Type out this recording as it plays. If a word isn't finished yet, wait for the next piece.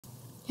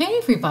Hey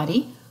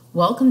everybody,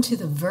 welcome to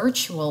the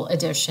virtual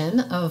edition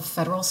of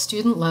Federal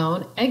Student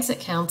Loan Exit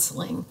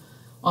Counseling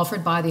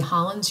offered by the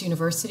Hollins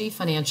University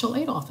Financial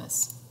Aid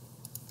Office.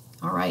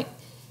 All right,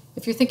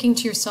 if you're thinking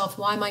to yourself,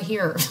 why am I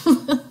here?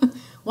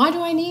 Why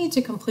do I need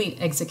to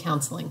complete exit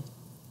counseling?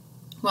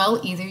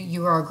 Well, either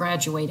you are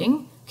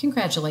graduating,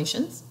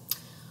 congratulations,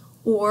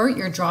 or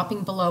you're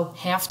dropping below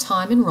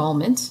half-time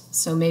enrollment,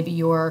 so maybe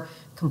you're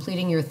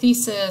completing your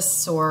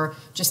thesis or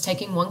just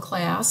taking one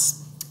class,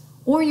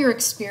 or you're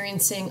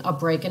experiencing a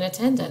break in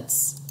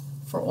attendance.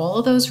 For all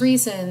of those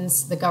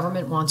reasons, the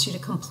government wants you to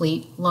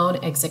complete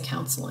loan exit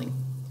counseling.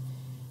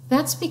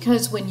 That's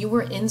because when you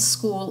were in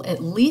school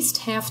at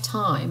least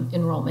half-time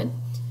enrollment,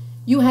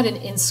 you had an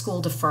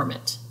in-school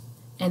deferment,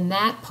 and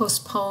that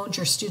postponed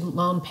your student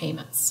loan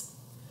payments.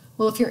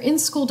 Well, if your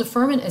in-school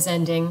deferment is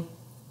ending,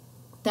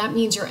 that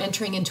means you're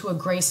entering into a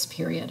grace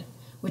period,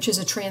 which is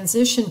a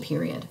transition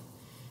period.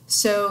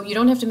 So you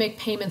don't have to make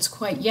payments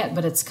quite yet,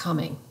 but it's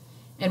coming.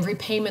 And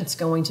repayment's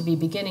going to be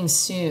beginning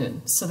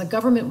soon. So the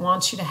government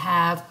wants you to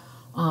have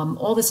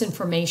all this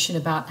information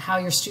about how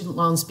your student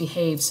loans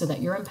behave so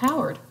that you're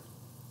empowered.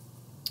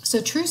 So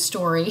true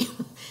story,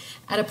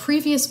 at a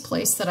previous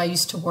place that I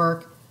used to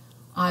work,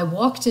 I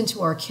walked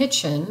into our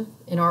kitchen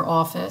in our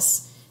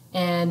office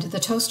and the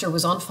toaster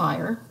was on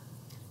fire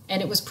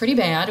and it was pretty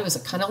bad. It was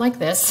kind of like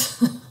this.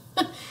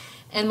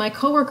 And my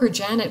coworker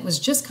Janet was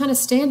just kind of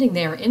standing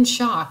there in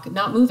shock,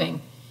 not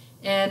moving.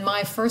 And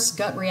my first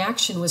gut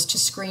reaction was to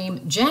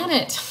scream,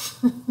 "Janet!"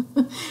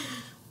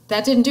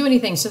 That didn't do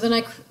anything. So then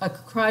I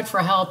cried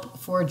for help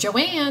for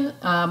Joanne,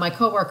 my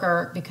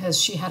coworker,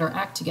 because she had her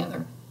act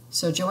together.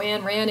 So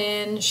Joanne ran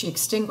in, she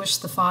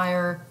extinguished the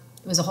fire.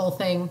 It was a whole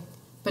thing.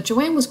 But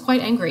Joanne was quite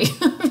angry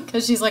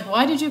because she's like,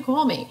 "Why did you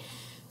call me?"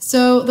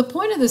 So the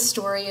point of this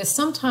story is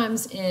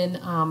sometimes in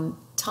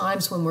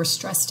times when we're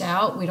stressed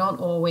out, we don't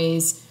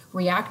always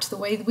react the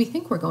way we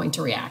think we're going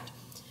to react.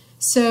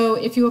 So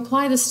if you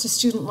apply this to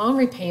student loan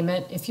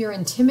repayment, if you're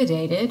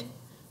intimidated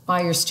by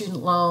your student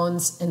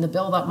loans and the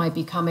bill that might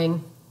be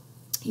coming,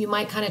 you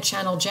might kind of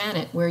channel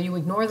Janet where you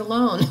ignore the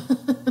loan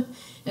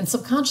and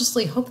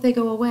subconsciously hope they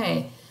go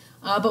away.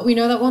 But we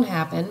know that won't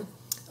happen.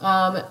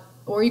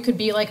 Or you could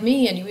be like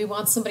me and you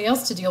want somebody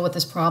else to deal with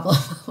this problem.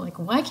 Like,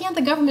 why can't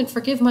the government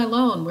forgive my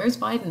loan? Where's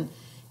Biden?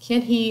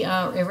 Can't he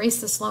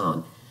erase this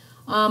loan?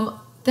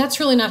 That's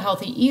really not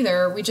healthy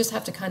either. We just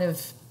have to kind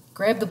of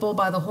grab the bull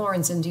by the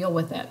horns and deal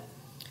with it.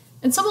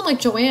 And someone like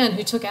Joanne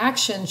who took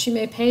action, she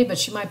may pay, but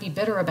she might be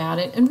bitter about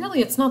it. And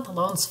really, it's not the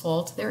loan's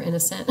fault. They're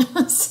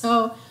innocent.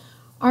 So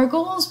our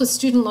goals with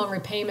student loan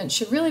repayment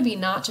should really be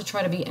not to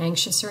try to be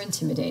anxious or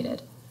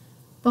intimidated.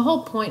 The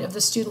whole point of the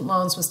student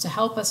loans was to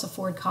help us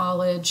afford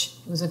college.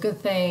 It was a good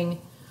thing,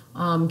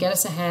 get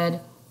us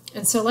ahead.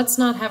 And so let's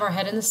not have our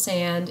head in the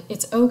sand.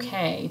 It's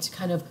okay to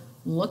kind of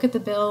look at the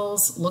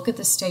bills, look at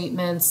the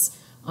statements,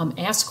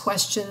 ask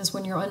questions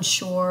when you're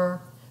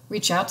unsure,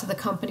 reach out to the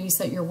companies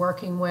that you're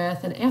working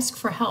with and ask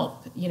for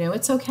help. You know,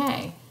 it's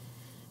okay.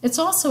 It's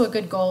also a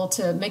good goal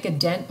to make a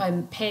dent by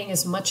paying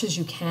as much as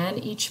you can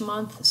each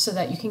month so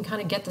that you can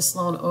kind of get this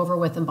loan over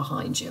with and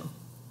behind you.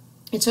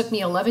 It took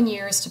me 11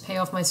 years to pay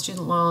off my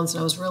student loans,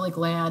 and I was really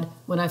glad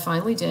when I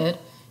finally did.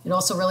 It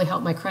also really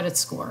helped my credit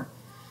score.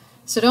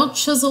 So don't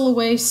chisel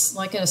away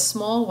like in a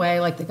small way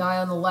like the guy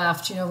on the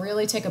left. You know,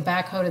 really take a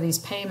backhoe to these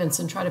payments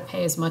and try to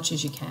pay as much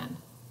as you can.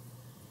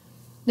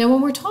 Now,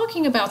 when we're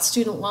talking about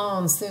student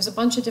loans, there's a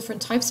bunch of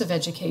different types of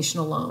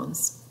educational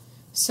loans.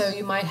 So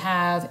you might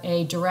have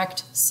a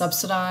direct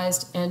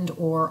subsidized and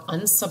or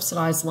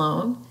unsubsidized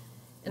loan.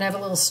 And I have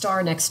a little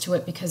star next to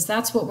it because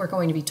that's what we're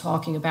going to be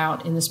talking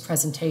about in this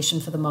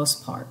presentation for the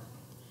most part.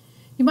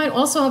 You might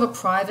also have a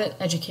private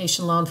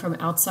education loan from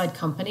an outside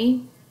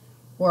company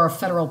or a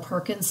federal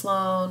Perkins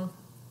loan,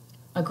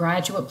 a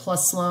Graduate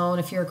Plus loan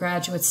if you're a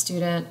graduate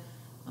student,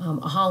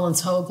 a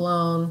Hollins Hogue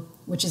loan,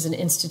 which is an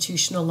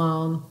institutional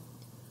loan,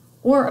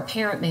 or a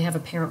parent may have a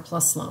Parent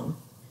Plus loan.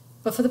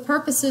 But for the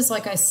purposes,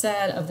 like I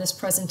said, of this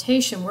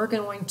presentation, we're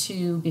going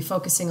to be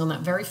focusing on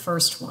that very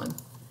first one,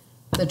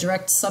 the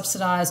direct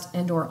subsidized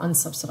and or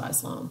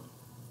unsubsidized loan.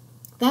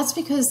 That's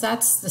because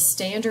that's the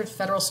standard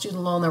federal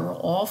student loan that we're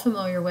all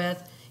familiar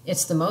with.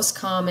 It's the most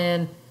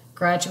common.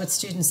 Graduate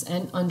students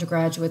and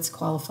undergraduates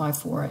qualify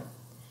for it.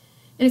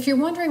 And if you're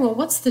wondering, well,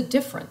 what's the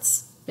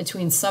difference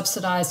between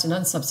subsidized and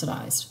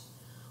unsubsidized?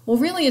 Well,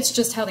 really, it's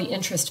just how the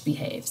interest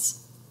behaves.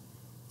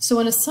 So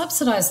in a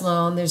subsidized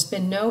loan, there's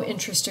been no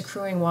interest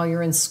accruing while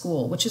you're in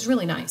school, which is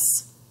really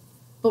nice.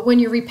 But when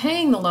you're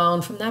repaying the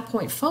loan, from that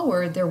point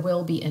forward, there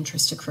will be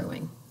interest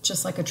accruing,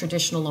 just like a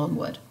traditional loan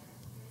would.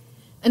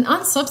 An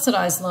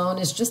unsubsidized loan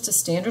is just a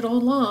standard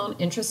old loan.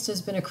 Interest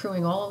has been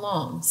accruing all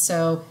along.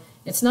 So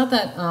it's not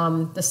that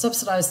the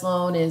subsidized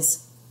loan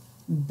is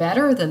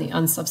better than the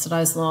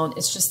unsubsidized loan.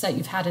 It's just that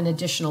you've had an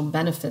additional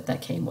benefit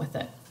that came with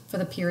it for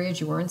the period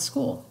you were in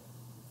school.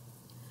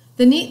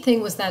 The neat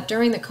thing was that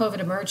during the COVID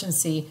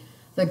emergency,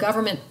 the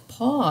government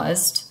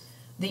paused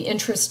the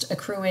interest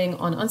accruing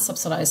on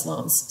unsubsidized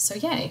loans. So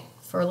yay,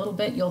 for a little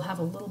bit, you'll have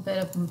a little bit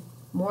of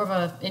more of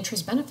an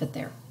interest benefit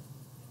there.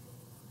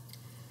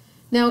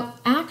 Now,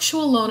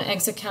 actual loan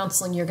exit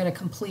counseling you're going to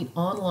complete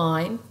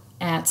online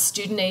at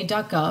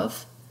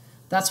studentaid.gov.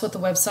 That's what the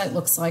website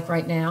looks like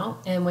right now.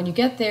 And when you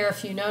get there,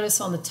 if you notice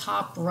on the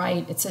top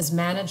right, it says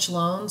Manage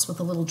Loans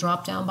with a little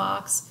drop-down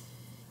box.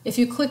 If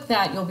you click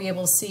that, you'll be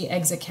able to see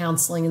exit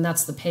counseling, and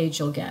that's the page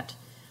you'll get.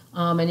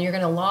 And you're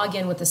going to log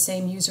in with the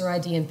same user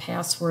ID and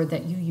password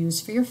that you use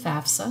for your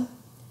FAFSA.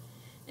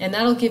 And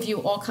that'll give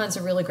you all kinds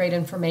of really great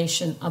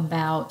information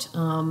about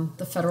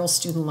the federal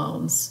student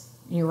loans,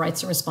 your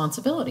rights and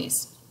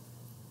responsibilities.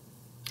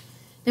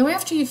 Now,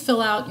 after you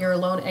fill out your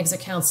loan exit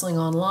counseling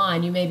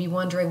online, you may be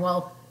wondering,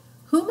 well,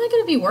 who am I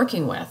going to be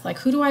working with? Like,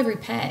 who do I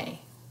repay?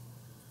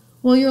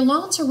 Well, your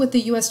loans are with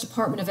the U.S.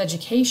 Department of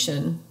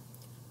Education,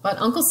 but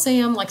Uncle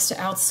Sam likes to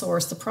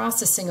outsource the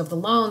processing of the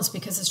loans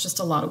because it's just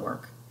a lot of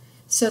work.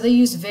 So they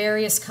use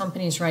various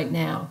companies right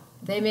now.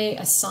 They may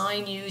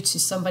assign you to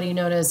somebody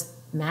known as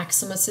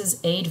Maximus's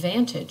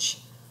Aidvantage,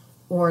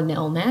 or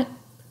Nelnet,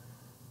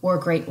 or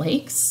Great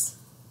Lakes,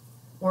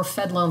 or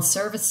Fed Loan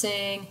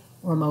Servicing,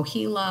 or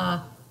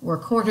Mohila, or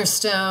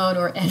Cornerstone,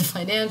 or Ed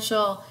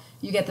Financial.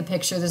 You get the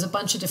picture. There's a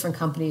bunch of different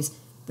companies.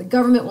 The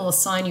government will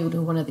assign you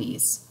to one of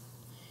these.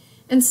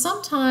 And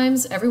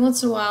sometimes, every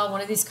once in a while,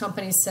 one of these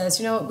companies says,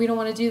 you know what, we don't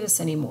want to do this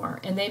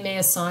anymore. And they may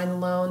assign the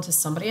loan to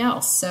somebody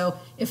else. So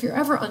if you're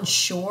ever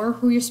unsure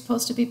who you're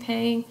supposed to be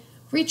paying,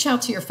 reach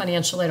out to your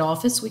financial aid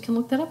office. We can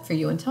look that up for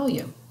you and tell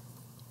you.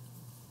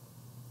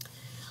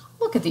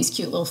 Look at these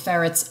cute little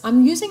ferrets.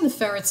 I'm using the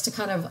ferrets to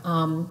kind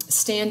of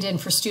stand in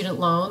for student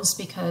loans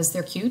because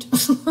they're cute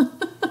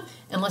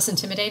and less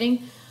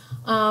intimidating.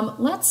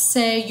 Let's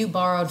say you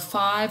borrowed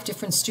 5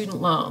 different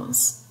student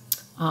loans.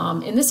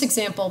 In this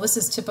example, this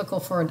is typical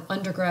for an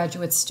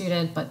undergraduate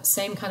student, but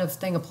same kind of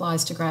thing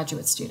applies to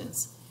graduate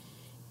students.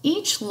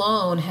 Each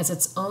loan has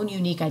its own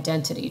unique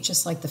identity,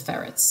 just like the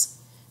ferrets.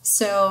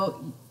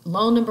 So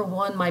loan number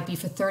 1 might be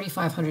for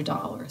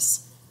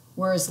 $3,500,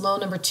 whereas loan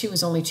number 2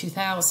 is only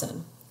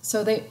 $2,000.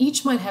 So they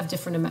each might have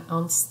different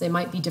amounts. They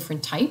might be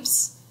different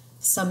types.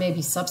 Some may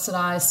be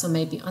subsidized, some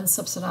may be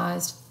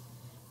unsubsidized.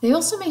 They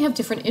also may have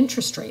different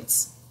interest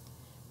rates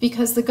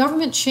because the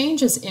government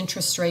changes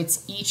interest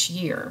rates each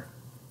year.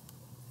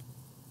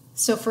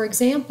 So for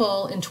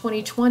example, in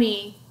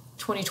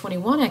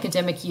 2020-2021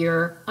 academic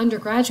year,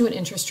 undergraduate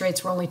interest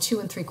rates were only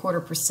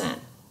 2.75%,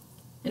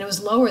 and it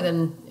was lower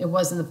than it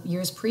was in the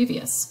years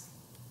previous.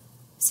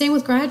 Same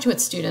with graduate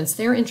students.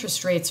 Their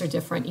interest rates are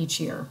different each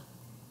year.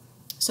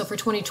 So for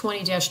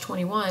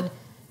 2020-21,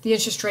 the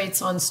interest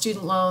rates on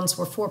student loans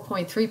were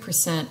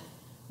 4.3%,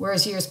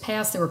 whereas years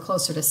past they were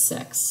closer to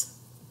 6%.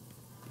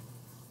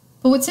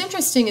 But what's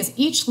interesting is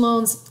each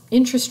loan's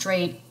interest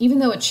rate, even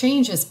though it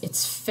changes,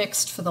 it's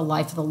fixed for the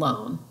life of the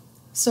loan.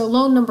 So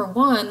loan number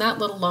 1, that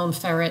little loan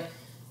ferret,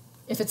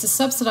 if it's a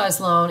subsidized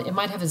loan, it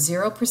might have a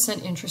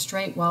 0% interest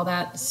rate while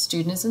that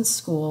student is in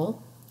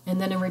school, and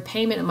then in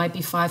repayment it might be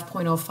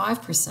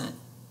 5.05%.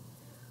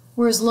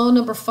 Whereas loan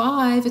number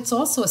 5, it's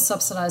also a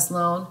subsidized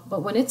loan,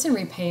 but when it's in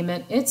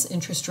repayment, its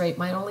interest rate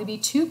might only be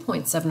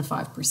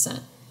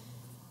 2.75%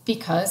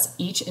 because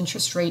each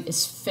interest rate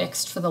is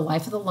fixed for the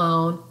life of the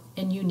loan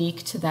and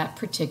unique to that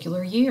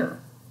particular year.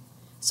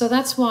 So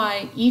that's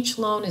why each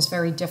loan is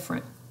very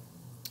different.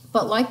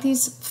 But like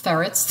these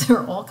ferrets,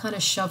 they're all kind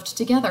of shoved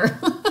together.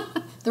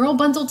 They're all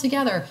bundled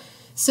together.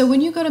 So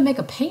when you go to make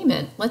a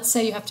payment, let's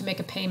say you have to make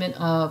a payment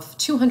of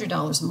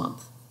 $200 a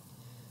month.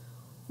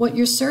 What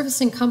your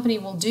servicing company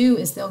will do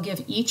is they'll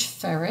give each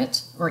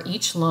ferret or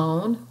each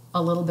loan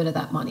a little bit of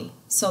that money.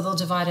 So they'll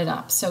divide it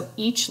up. So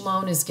each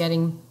loan is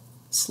getting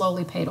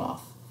slowly paid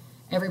off.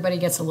 Everybody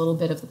gets a little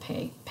bit of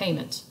the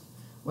payment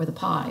or the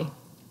pie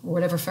or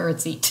whatever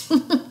ferrets eat.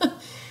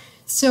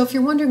 So if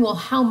you're wondering, well,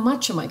 how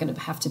much am I going to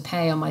have to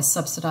pay on my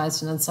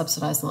subsidized and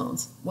unsubsidized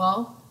loans?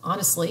 Well,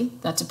 honestly,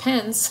 that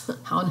depends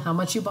on how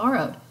much you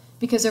borrowed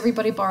because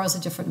everybody borrows a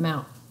different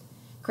amount.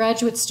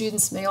 Graduate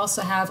students may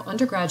also have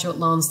undergraduate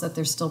loans that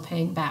they're still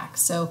paying back.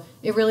 So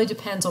it really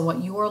depends on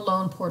what your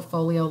loan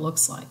portfolio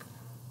looks like.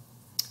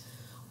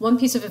 One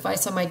piece of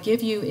advice I might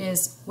give you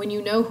is when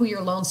you know who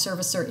your loan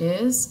servicer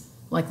is,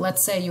 like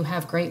let's say you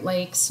have Great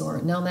Lakes or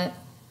Nelnet,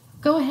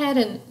 go ahead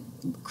and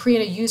create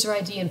a user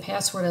ID and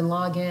password and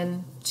log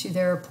in to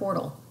their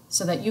portal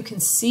so that you can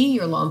see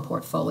your loan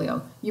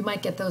portfolio. You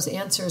might get those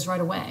answers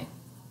right away.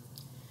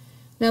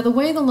 Now the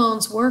way the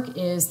loans work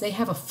is they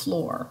have a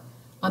floor,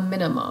 a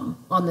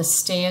minimum on the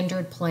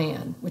standard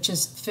plan, which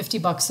is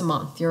 $50 a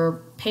month.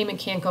 Your payment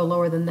can't go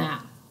lower than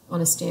that on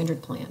a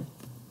standard plan.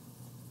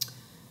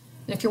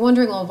 And if you're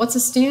wondering, well, what's a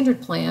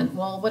standard plan?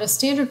 Well, what a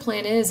standard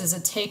plan is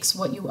it takes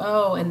what you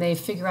owe and they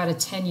figure out a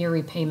 10-year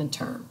repayment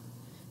term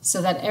so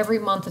that every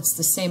month it's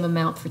the same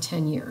amount for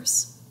 10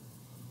 years.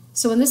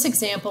 So in this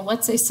example,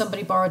 let's say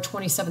somebody borrowed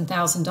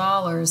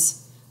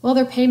 $27,000. Well,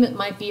 their payment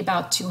might be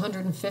about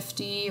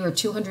 $250 or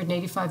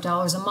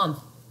 $285 a month,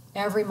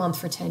 every month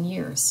for 10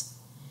 years.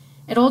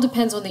 It all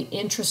depends on the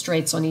interest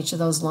rates on each of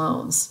those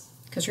loans,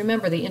 because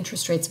remember, the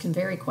interest rates can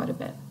vary quite a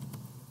bit.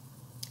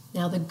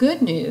 Now, the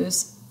good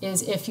news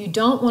is if you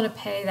don't want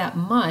to pay that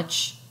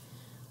much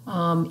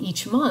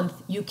each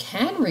month, you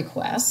can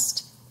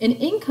request an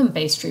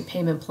income-based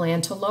repayment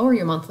plan to lower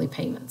your monthly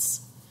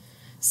payments.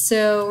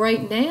 So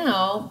right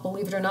now,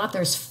 believe it or not,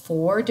 there's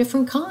 4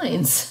 different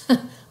kinds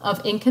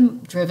of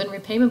income-driven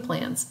repayment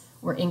plans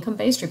or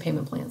income-based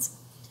repayment plans.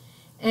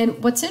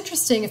 And what's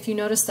interesting, if you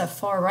notice that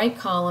far right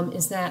column,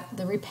 is that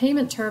the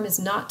repayment term is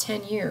not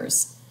 10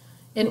 years.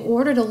 In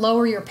order to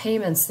lower your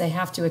payments, they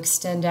have to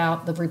extend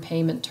out the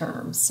repayment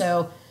term.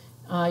 So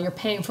you're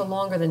paying for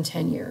longer than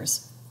 10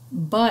 years,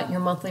 but your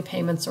monthly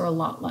payments are a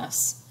lot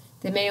less.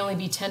 They may only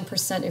be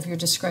 10% of your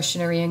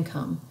discretionary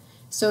income.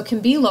 So it can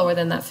be lower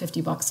than that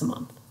 $50 a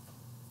month.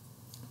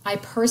 I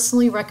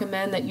personally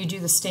recommend that you do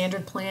the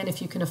standard plan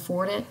if you can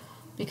afford it,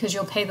 because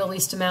you'll pay the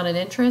least amount in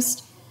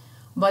interest.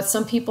 But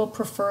some people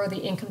prefer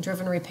the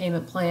income-driven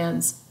repayment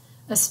plans,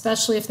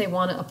 especially if they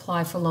want to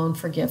apply for loan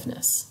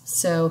forgiveness.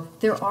 So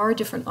there are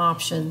different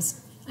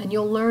options, and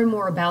you'll learn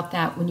more about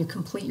that when you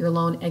complete your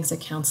loan exit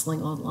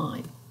counseling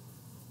online.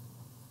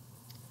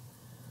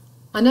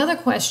 Another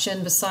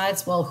question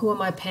besides, well, who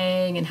am I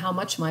paying and how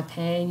much am I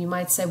paying? You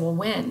might say, well,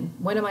 when?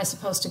 When am I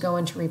supposed to go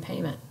into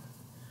repayment?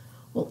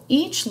 Well,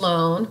 each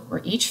loan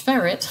or each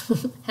ferret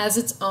has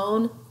its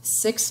own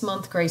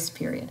 6-month grace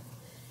period.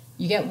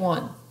 You get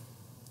one.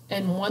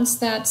 And once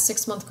that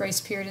 6-month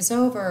grace period is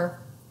over,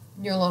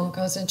 your loan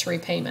goes into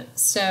repayment.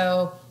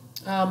 So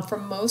for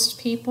most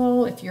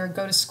people, if you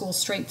go to school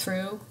straight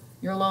through,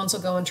 your loans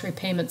will go into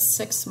repayment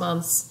 6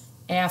 months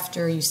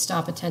after you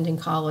stop attending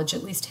college,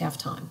 at least half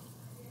time.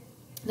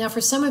 Now,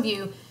 for some of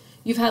you,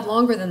 you've had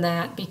longer than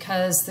that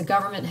because the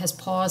government has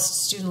paused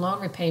student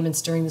loan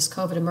repayments during this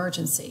COVID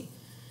emergency.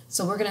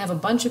 So we're going to have a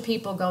bunch of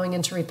people going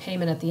into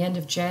repayment at the end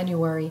of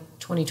January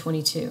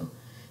 2022.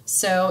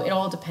 So it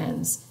all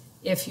depends.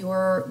 If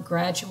you're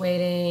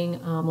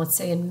graduating, let's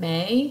say in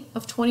May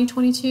of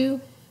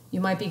 2022,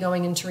 you might be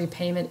going into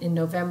repayment in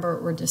November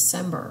or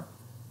December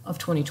of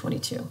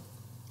 2022.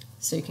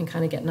 So you can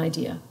kind of get an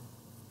idea.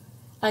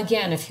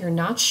 Again, if you're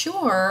not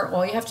sure,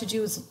 all you have to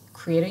do is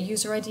create a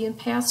user ID and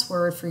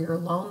password for your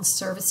loan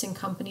servicing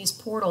company's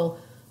portal,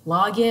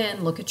 log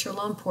in, look at your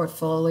loan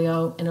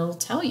portfolio, and it'll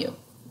tell you,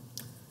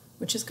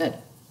 which is good.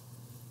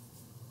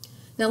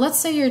 Now, let's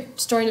say you're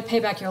starting to pay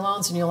back your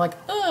loans and you're like,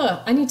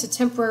 I need to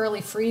temporarily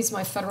freeze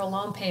my federal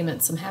loan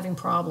payments. I'm having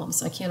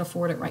problems. I can't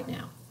afford it right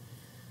now.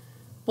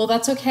 Well,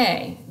 that's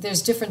okay.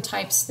 There's different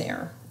types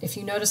there. If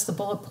you notice the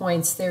bullet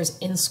points, there's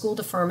in-school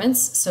deferments.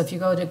 So if you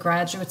go to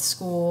graduate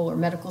school or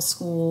medical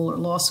school or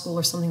law school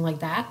or something like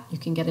that, you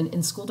can get an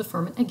in-school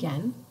deferment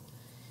again.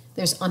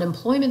 There's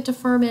unemployment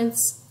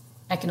deferments,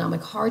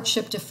 economic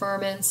hardship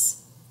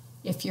deferments.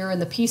 If you're in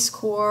the Peace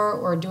Corps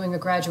or doing a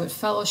graduate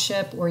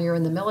fellowship or you're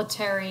in the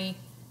military,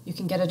 you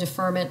can get a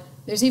deferment.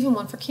 There's even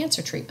one for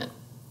cancer treatment,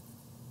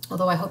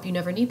 although I hope you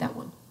never need that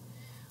one.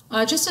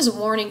 Just as a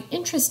warning,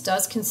 interest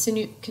does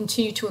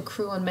continue to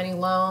accrue on many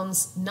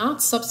loans,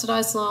 not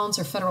subsidized loans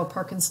or federal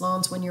Perkins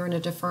loans when you're in a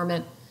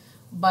deferment,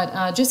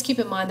 but just keep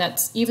in mind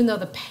that even though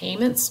the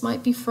payments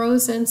might be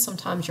frozen,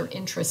 sometimes your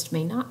interest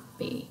may not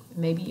be, it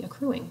may be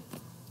accruing.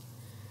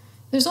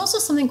 There's also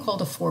something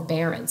called a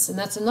forbearance, and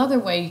that's another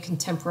way you can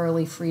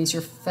temporarily freeze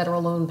your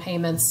federal loan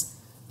payments,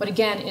 but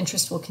again,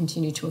 interest will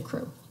continue to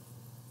accrue.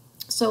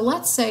 So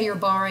let's say you're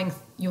borrowing,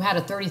 you had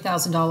a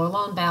 $30,000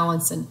 loan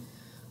balance, and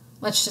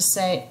let's just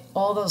say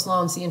all those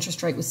loans, the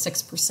interest rate was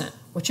 6%,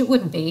 which it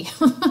wouldn't be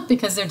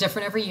because they're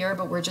different every year,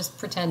 but we're just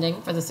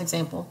pretending for this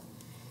example.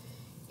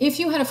 If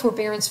you had a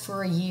forbearance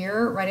for a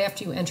year right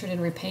after you entered in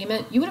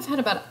repayment, you would have had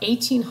about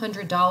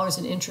 $1,800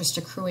 in interest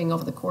accruing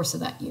over the course of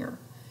that year.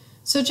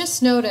 So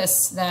just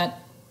notice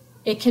that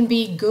it can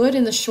be good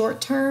in the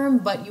short term,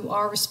 but you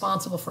are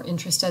responsible for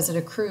interest as it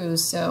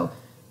accrues. So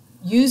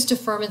use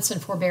deferments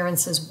and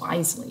forbearances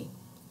wisely.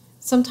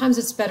 Sometimes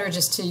it's better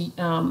just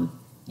to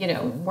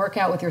work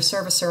out with your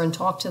servicer and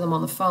talk to them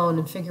on the phone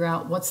and figure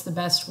out what's the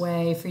best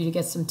way for you to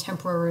get some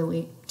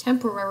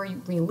temporary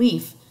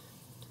relief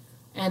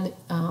and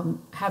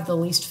have the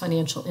least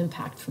financial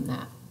impact from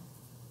that.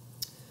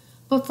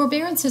 But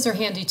forbearances are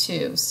handy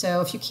too.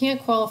 So if you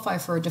can't qualify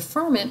for a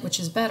deferment, which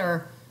is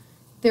better,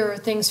 there are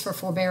things for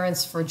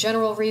forbearance for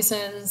general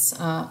reasons.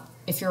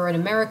 If you're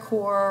in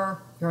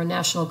AmeriCorps, you're on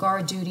National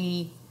Guard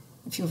duty,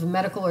 if you have a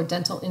medical or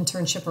dental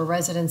internship or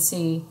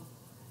residency,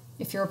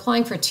 if you're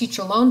applying for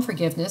teacher loan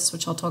forgiveness,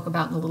 which I'll talk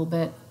about in a little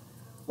bit,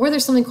 or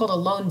there's something called a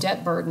loan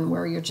debt burden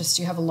where you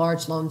have a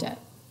large loan debt.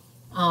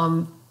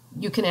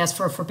 You can ask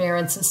for a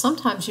forbearance, and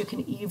sometimes you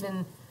can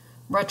even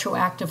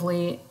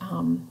retroactively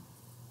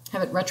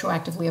have it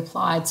retroactively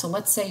applied. So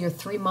let's say you're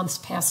 3 months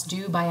past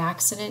due by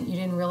accident. You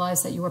didn't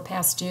realize that you were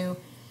past due.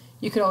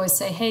 You could always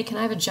say, hey, can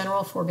I have a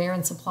general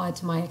forbearance applied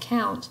to my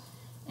account?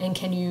 And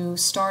can you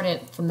start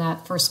it from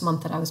that first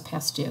month that I was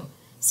past due?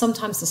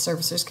 Sometimes the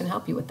servicers can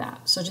help you with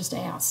that, so just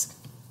ask.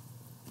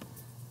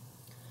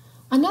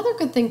 Another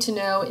good thing to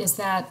know is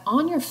that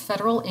on your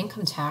federal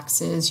income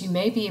taxes, you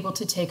may be able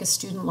to take a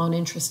student loan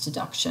interest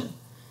deduction.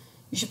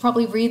 You should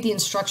probably read the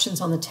instructions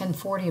on the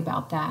 1040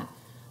 about that.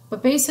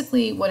 But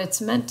basically what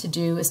it's meant to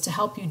do is to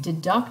help you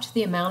deduct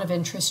the amount of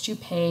interest you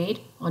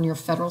paid on your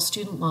federal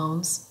student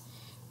loans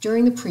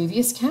during the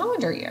previous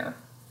calendar year.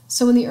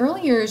 So in the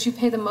early years, you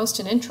pay the most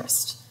in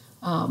interest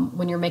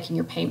when you're making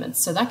your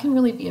payments. So that can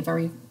really be a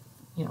very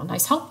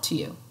nice help to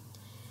you.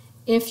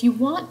 If you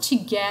want to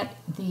get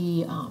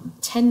the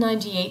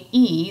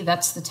 1098E,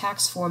 that's the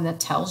tax form that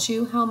tells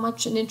you how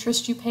much in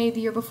interest you paid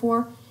the year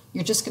before,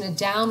 you're just going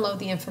to download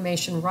the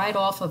information right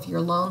off of your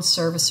loan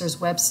servicer's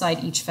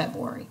website each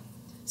February.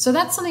 So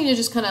that's something to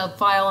just kind of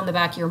file in the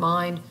back of your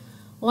mind.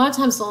 A lot of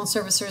times loan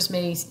servicers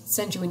may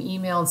send you an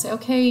email and say,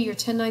 okay, your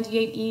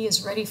 1098E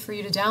is ready for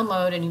you to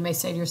download, and you may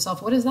say to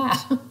yourself, what is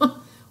that?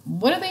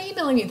 What are they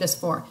emailing me this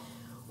for?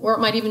 Or it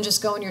might even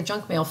just go in your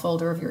junk mail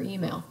folder of your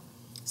email.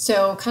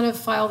 So kind of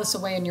file this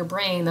away in your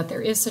brain that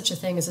there is such a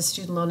thing as a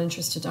student loan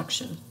interest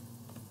deduction.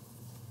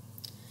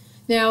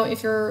 Now,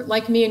 if you're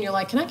like me and you're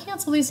like, can I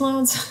cancel these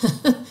loans?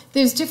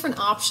 There's different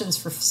options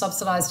for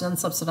subsidized and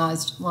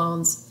unsubsidized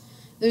loans.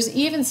 There's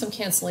even some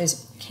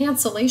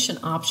cancellation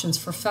options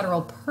for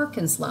federal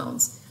Perkins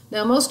loans.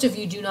 Now, most of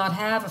you do not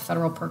have a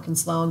federal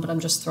Perkins loan, but I'm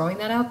just throwing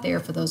that out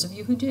there for those of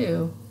you who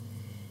do.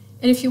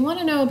 And if you want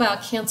to know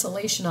about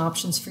cancellation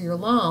options for your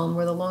loan,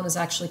 where the loan is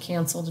actually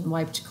canceled and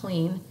wiped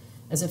clean,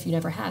 as if you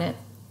never had it,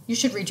 you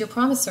should read your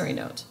promissory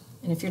note.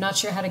 And if you're not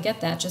sure how to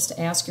get that, just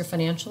ask your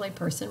financial aid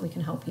person. We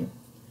can help you.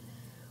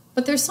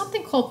 But there's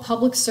something called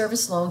public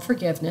service loan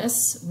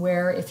forgiveness,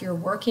 where if you're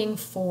working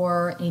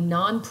for a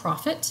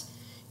nonprofit,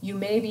 you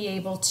may be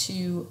able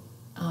to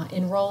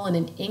enroll in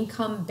an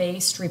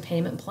income-based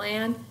repayment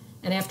plan,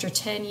 and after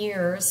 10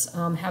 years,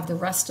 have the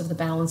rest of the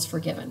balance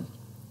forgiven.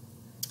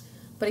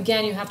 But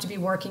again, you have to be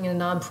working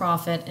in a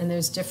nonprofit, and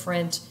there's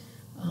different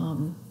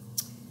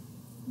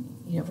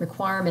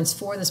requirements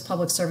for this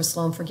public service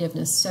loan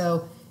forgiveness.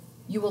 So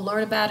you will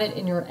learn about it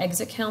in your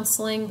exit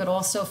counseling, but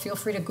also feel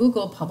free to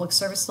Google public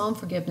service loan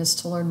forgiveness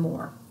to learn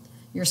more.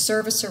 Your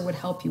servicer would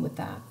help you with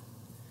that.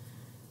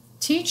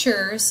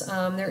 Teachers,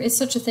 there is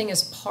such a thing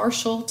as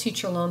partial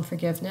teacher loan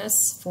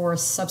forgiveness for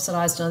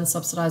subsidized and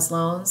unsubsidized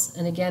loans.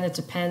 And again, it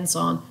depends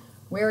on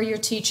where you're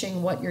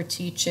teaching, what you're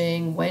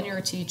teaching, when you're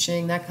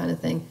teaching, that kind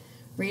of thing.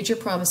 Read your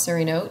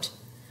promissory note.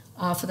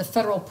 For the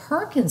federal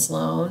Perkins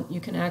loan,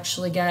 you can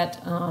actually get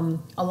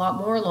a lot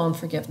more loan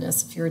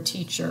forgiveness if you're a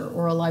teacher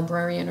or a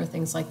librarian or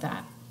things like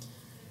that.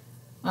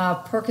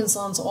 Perkins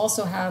loans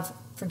also have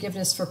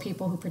forgiveness for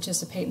people who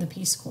participate in the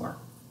Peace Corps.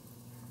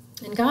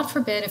 And God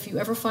forbid, if you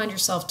ever find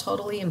yourself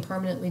totally and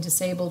permanently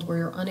disabled where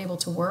you're unable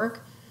to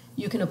work,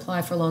 you can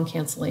apply for loan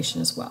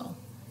cancellation as well.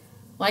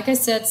 Like I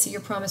said, see your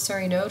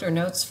promissory note or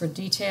notes for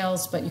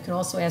details, but you can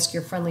also ask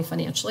your friendly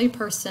financial aid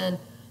person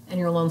and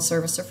your loan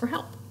servicer for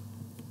help.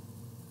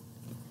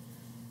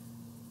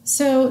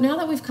 So now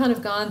that we've kind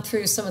of gone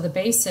through some of the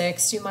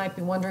basics, you might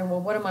be wondering, well,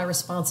 what are my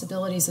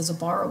responsibilities as a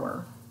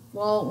borrower?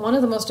 Well, one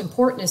of the most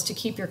important is to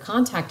keep your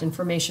contact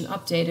information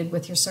updated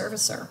with your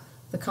servicer,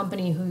 the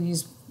company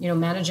who's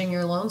managing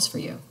your loans for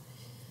you.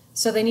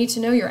 So they need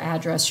to know your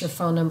address, your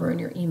phone number, and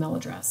your email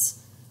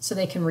address so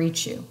they can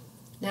reach you.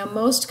 Now,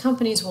 most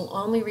companies will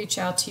only reach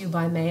out to you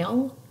by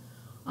mail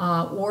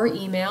or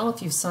email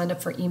if you've signed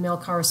up for email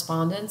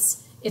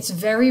correspondence. It's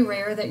very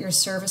rare that your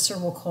servicer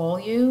will call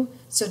you,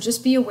 so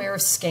just be aware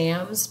of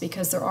scams,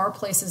 because there are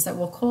places that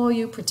will call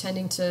you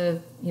pretending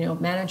to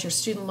manage your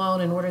student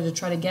loan in order to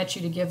try to get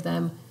you to give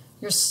them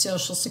your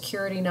social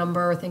security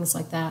number or things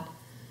like that.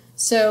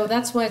 So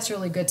that's why it's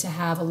really good to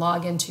have a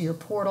login to your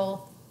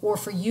portal, or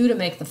for you to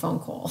make the phone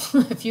call.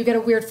 If you get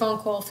a weird phone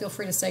call, feel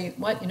free to say,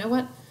 you know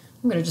what,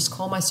 I'm going to just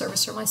call my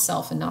servicer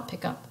myself and not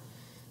pick up.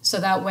 So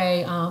that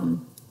way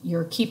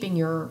you're keeping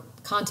your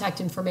contact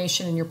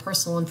information and your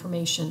personal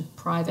information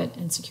private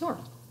and secure.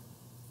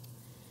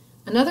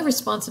 Another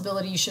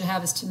responsibility you should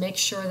have is to make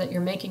sure that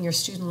you're making your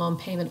student loan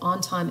payment on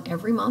time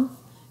every month.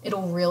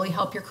 It'll really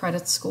help your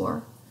credit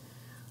score.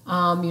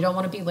 You don't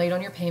want to be late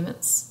on your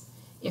payments.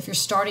 If you're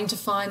starting to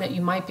find that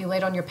you might be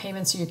late on your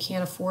payments or you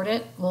can't afford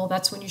it, well,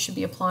 that's when you should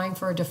be applying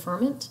for a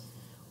deferment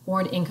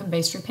or an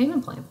income-based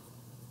repayment plan.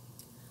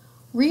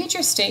 Read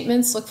your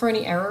statements, look for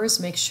any errors,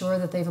 make sure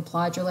that they've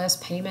applied your last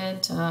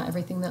payment,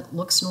 everything that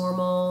looks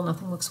normal,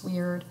 nothing looks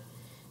weird,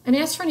 and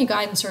ask for any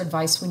guidance or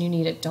advice when you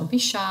need it. Don't be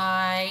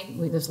shy.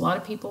 There's a lot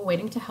of people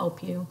waiting to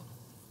help you.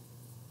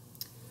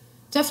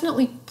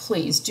 Definitely,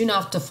 please, do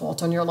not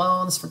default on your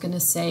loans, for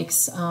goodness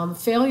sakes.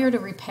 Failure to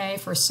repay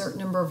for a certain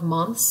number of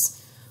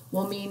months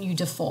will mean you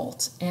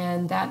default,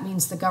 and that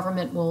means the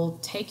government will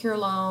take your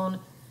loan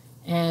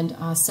and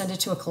send it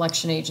to a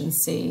collection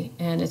agency,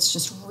 and it's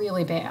just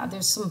really bad.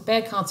 There's some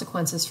bad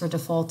consequences for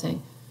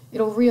defaulting.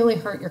 It'll really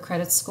hurt your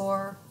credit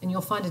score, and you'll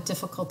find it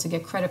difficult to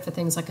get credit for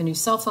things like a new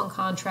cell phone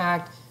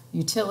contract,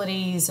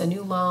 utilities, a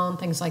new loan,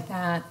 things like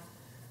that.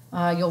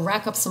 You'll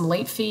rack up some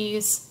late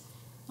fees,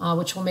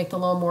 which will make the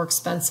loan more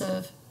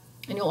expensive.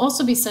 And you'll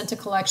also be sent to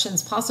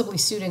collections, possibly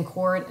sued in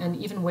court, and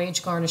even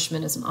wage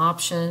garnishment is an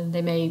option.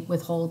 They may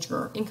withhold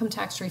your income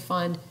tax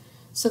refund.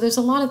 So there's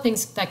a lot of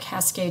things that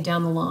cascade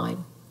down the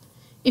line.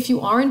 If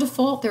you are in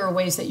default, there are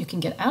ways that you can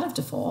get out of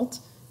default.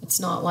 It's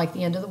not like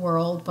the end of the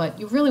world, but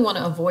you really want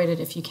to avoid it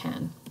if you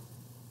can.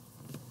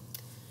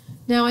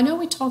 Now, I know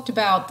we talked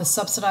about the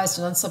subsidized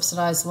and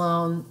unsubsidized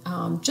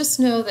loan.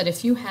 Just know that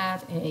if you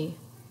have a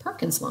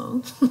Perkins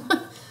loan.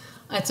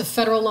 It's a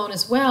federal loan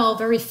as well.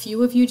 Very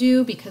few of you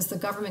do because the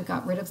government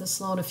got rid of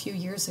this loan a few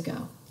years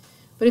ago.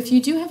 But if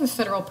you do have a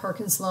federal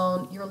Perkins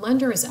loan, your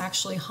lender is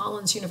actually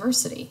Hollins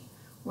University,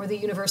 or the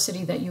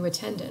university that you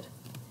attended.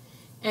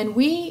 And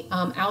we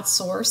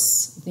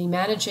outsource the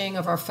managing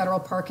of our federal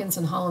Perkins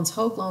and Hollins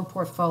Hogue loan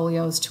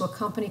portfolios to a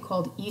company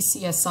called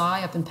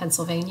ECSI up in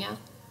Pennsylvania.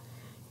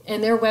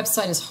 And their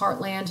website is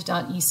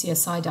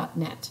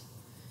heartland.ecsi.net.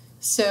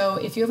 So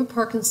if you have a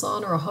Perkins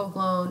loan or a Hogue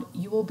loan,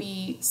 you will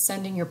be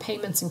sending your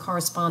payments and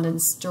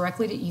correspondence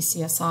directly to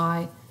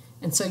ECSI.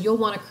 And so you'll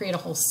want to create a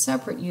whole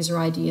separate user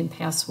ID and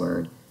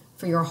password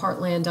for your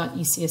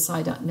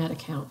heartland.ecsi.net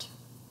account.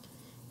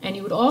 And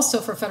you would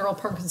also, for federal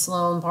Perkins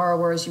loan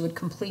borrowers, you would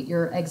complete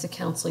your exit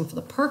counseling for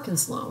the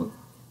Perkins loan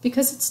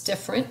because it's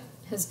different,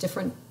 has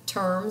different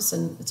terms,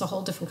 and it's a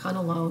whole different kind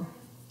of loan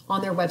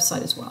on their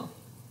website as well.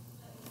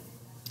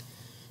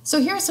 So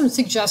here are some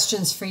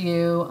suggestions for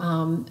you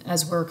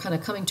as we're kind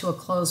of coming to a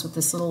close with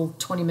this little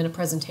 20-minute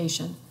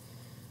presentation.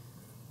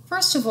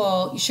 First of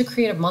all, you should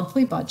create a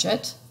monthly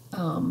budget.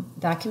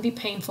 That can be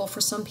painful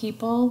for some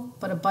people,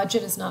 but a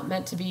budget is not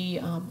meant to be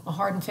a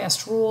hard and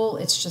fast rule.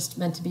 It's just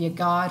meant to be a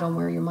guide on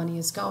where your money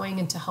is going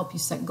and to help you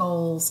set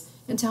goals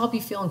and to help you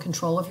feel in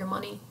control of your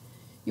money.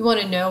 You want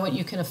to know what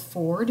you can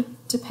afford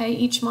to pay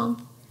each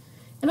month.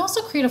 And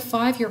also create a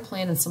 5-year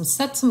plan and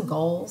set some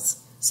goals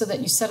so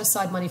that you set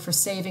aside money for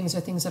savings or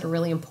things that are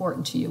really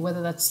important to you,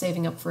 whether that's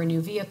saving up for a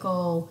new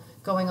vehicle,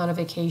 going on a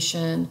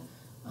vacation,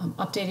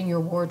 updating your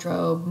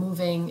wardrobe,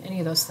 moving, any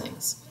of those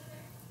things.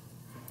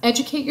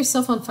 Educate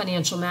yourself on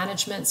financial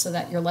management so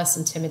that you're less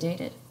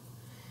intimidated.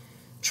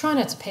 Try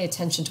not to pay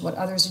attention to what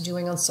others are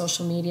doing on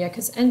social media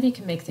because envy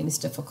can make things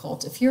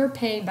difficult. If you're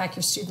paying back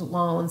your student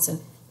loans and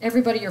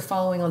everybody you're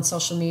following on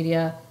social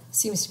media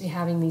seems to be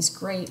having these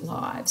great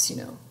lives,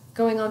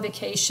 going on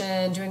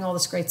vacation, doing all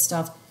this great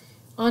stuff,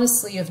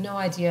 honestly, you have no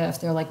idea if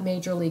they're like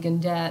major league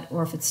in debt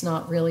or if it's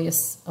not really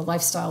a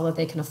lifestyle that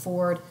they can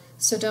afford.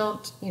 So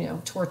don't,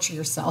 torture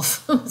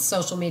yourself with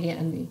social media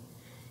envy.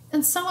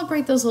 And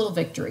celebrate those little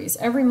victories.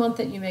 Every month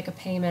that you make a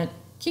payment,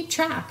 keep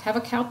track, have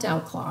a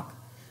countdown clock.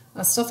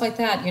 Stuff like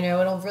that,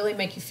 it'll really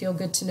make you feel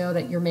good to know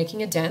that you're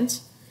making a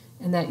dent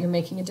and that you're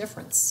making a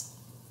difference.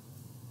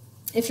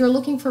 If you're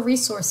looking for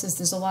resources,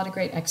 there's a lot of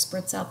great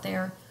experts out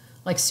there,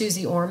 like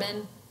Susie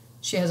Orman.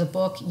 She has a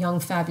book, Young,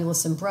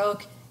 Fabulous, and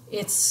Broke.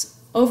 It's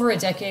over a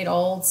decade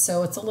old,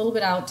 so it's a little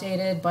bit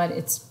outdated, but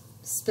it's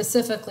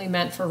specifically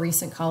meant for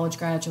recent college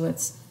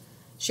graduates.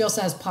 She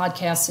also has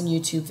podcasts and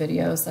YouTube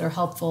videos that are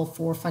helpful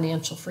for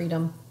financial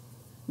freedom.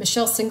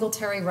 Michelle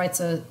Singletary writes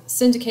a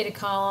syndicated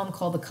column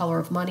called The Color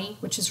of Money,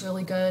 which is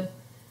really good.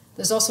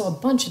 There's also a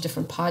bunch of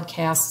different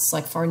podcasts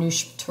like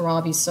Farnoosh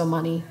Torabi's So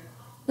Money.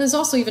 There's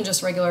also even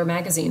just regular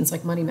magazines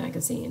like Money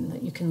Magazine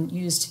that you can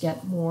use to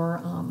get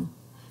more,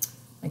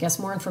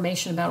 more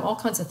information about all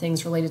kinds of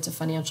things related to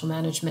financial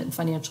management and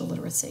financial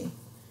literacy.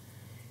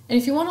 And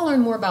if you want to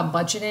learn more about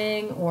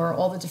budgeting or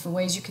all the different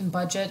ways you can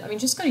budget,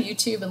 just go to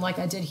YouTube, and like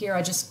I did here,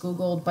 I just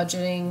Googled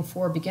budgeting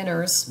for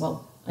beginners.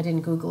 Well, I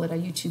didn't Google it, I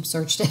YouTube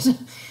searched it.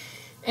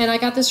 And I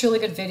got this really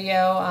good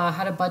video,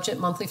 how to budget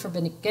monthly for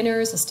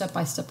beginners, a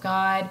step-by-step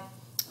guide.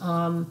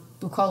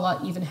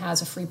 Bucola even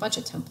has a free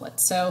budget template.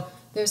 So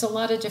there's a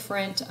lot of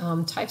different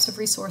types of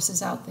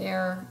resources out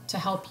there to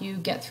help you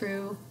get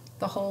through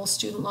the whole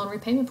student loan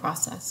repayment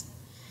process.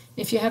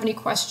 If you have any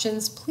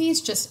questions,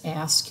 please just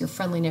ask your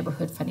friendly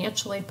neighborhood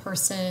financial aid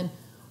person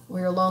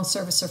or your loan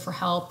servicer for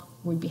help.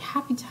 We'd be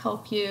happy to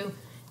help you,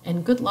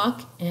 and good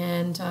luck,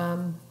 and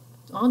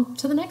on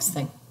to the next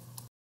thing.